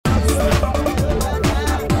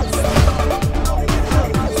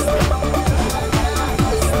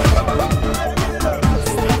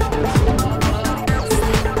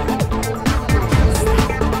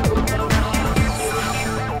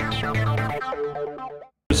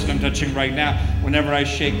I'm touching right now, whenever I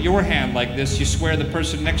shake your hand like this, you swear the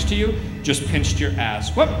person next to you just pinched your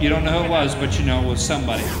ass. Whoop, you don't know who it was, but you know it was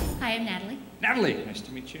somebody. Hi, I'm Natalie. Natalie, nice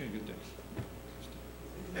to meet you. Good day.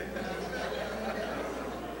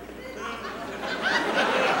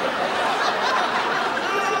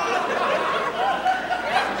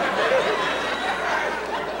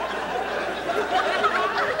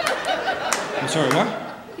 I'm sorry, what?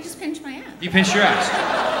 You just pinched my ass. You pinched your ass.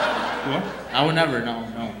 What? I would never, no,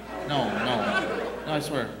 I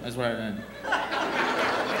swear I didn't.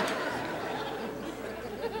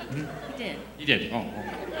 You did. You did, oh.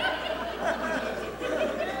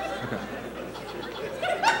 Okay.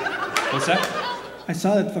 What's that? I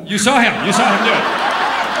saw that. You saw him do it.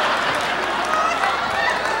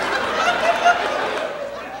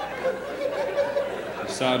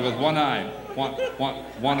 You saw it with one eye.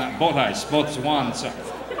 One eye, both eyes, both one side.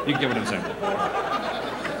 You get what I'm saying.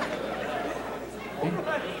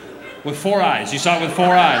 With 4 eyes. You saw it with 4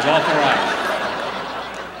 eyes, all 4 eyes.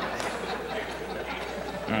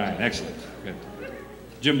 All right, excellent. Good.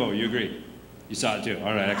 Jimbo, you agree? You saw it too.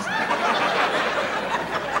 All right, excellent.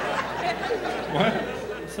 What?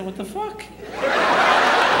 So what the fuck?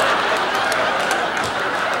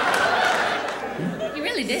 You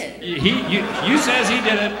really did. You says he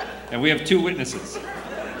did it, and we have 2 witnesses.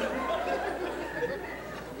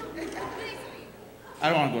 I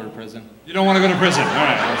don't want to go to prison. You don't want to go to prison. All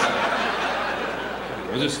right.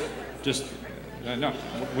 We'll just no.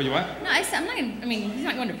 What you what? No, I'm not gonna, I mean, he's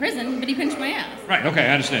not going to prison, but he pinched my ass. Right, okay, I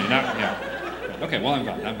understand. Yeah. Okay, well, I'm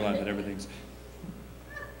glad. I'm glad that everything's...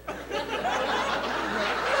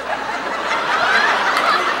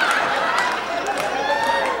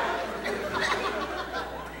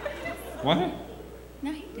 What?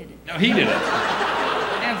 No, he did it. No, he did it.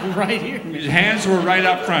 Hands were right here. His hands were right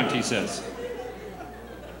up front, he says.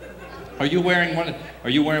 Are you wearing one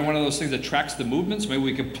of those things that tracks the movements? Maybe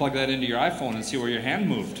we could plug that into your iPhone and see where your hand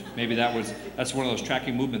moved. Maybe that's one of those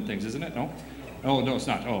tracking movement things, isn't it? No? Oh, no, it's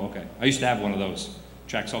not. Oh, okay. I used to have one of those.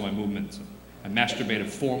 Tracks all my movements. I masturbated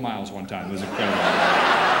 4 miles one time. It was incredible.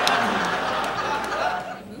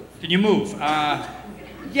 Can you move?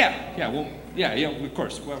 Yeah, of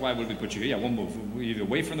course. Why would we put you here? Yeah, we'll move. We'll leave you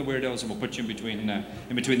away from the weirdos, and we'll put you in between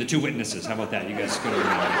the 2 witnesses. How about that? You guys go to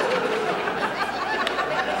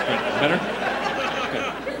Better?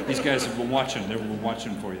 Okay. These guys have been watching. They've been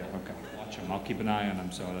watching for you. Okay, watch them. I'll keep an eye on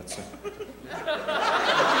them. So that's.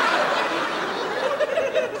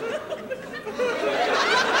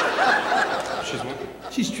 She's what?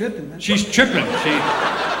 She's tripping, man. She's tripping.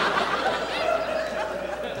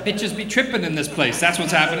 Bitches be tripping in this place. That's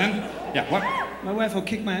what's happening. Yeah. What? My wife will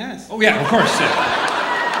kick my ass. Oh yeah, of course. Yeah.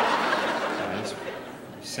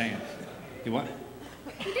 He's saying. You what?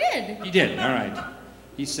 He did. He did. All right.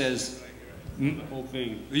 He says. The whole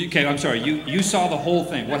thing. Okay, I'm sorry. You saw the whole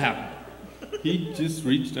thing. What happened? He just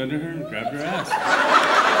reached under her and grabbed her ass.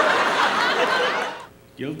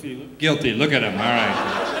 Guilty. Look. Guilty. Look at him. All right.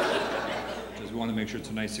 Just want to make sure it's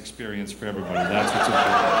a nice experience for everybody. That's what's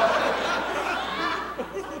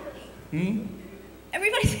important.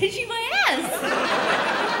 Everybody's pinching my ass. What's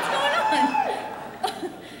going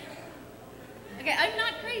on? Okay, I'm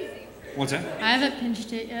not crazy. What's that? I haven't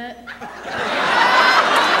pinched it yet.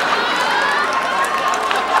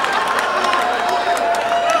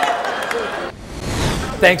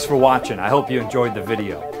 Thanks for watching. I hope you enjoyed the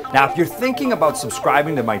video. Now, if you're thinking about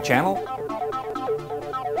subscribing to my channel,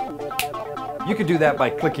 you can do that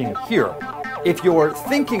by clicking here. If you're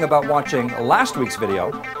thinking about watching last week's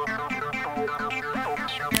video,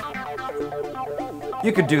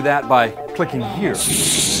 you could do that by clicking here.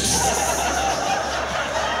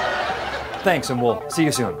 Thanks, and we'll see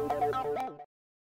you soon.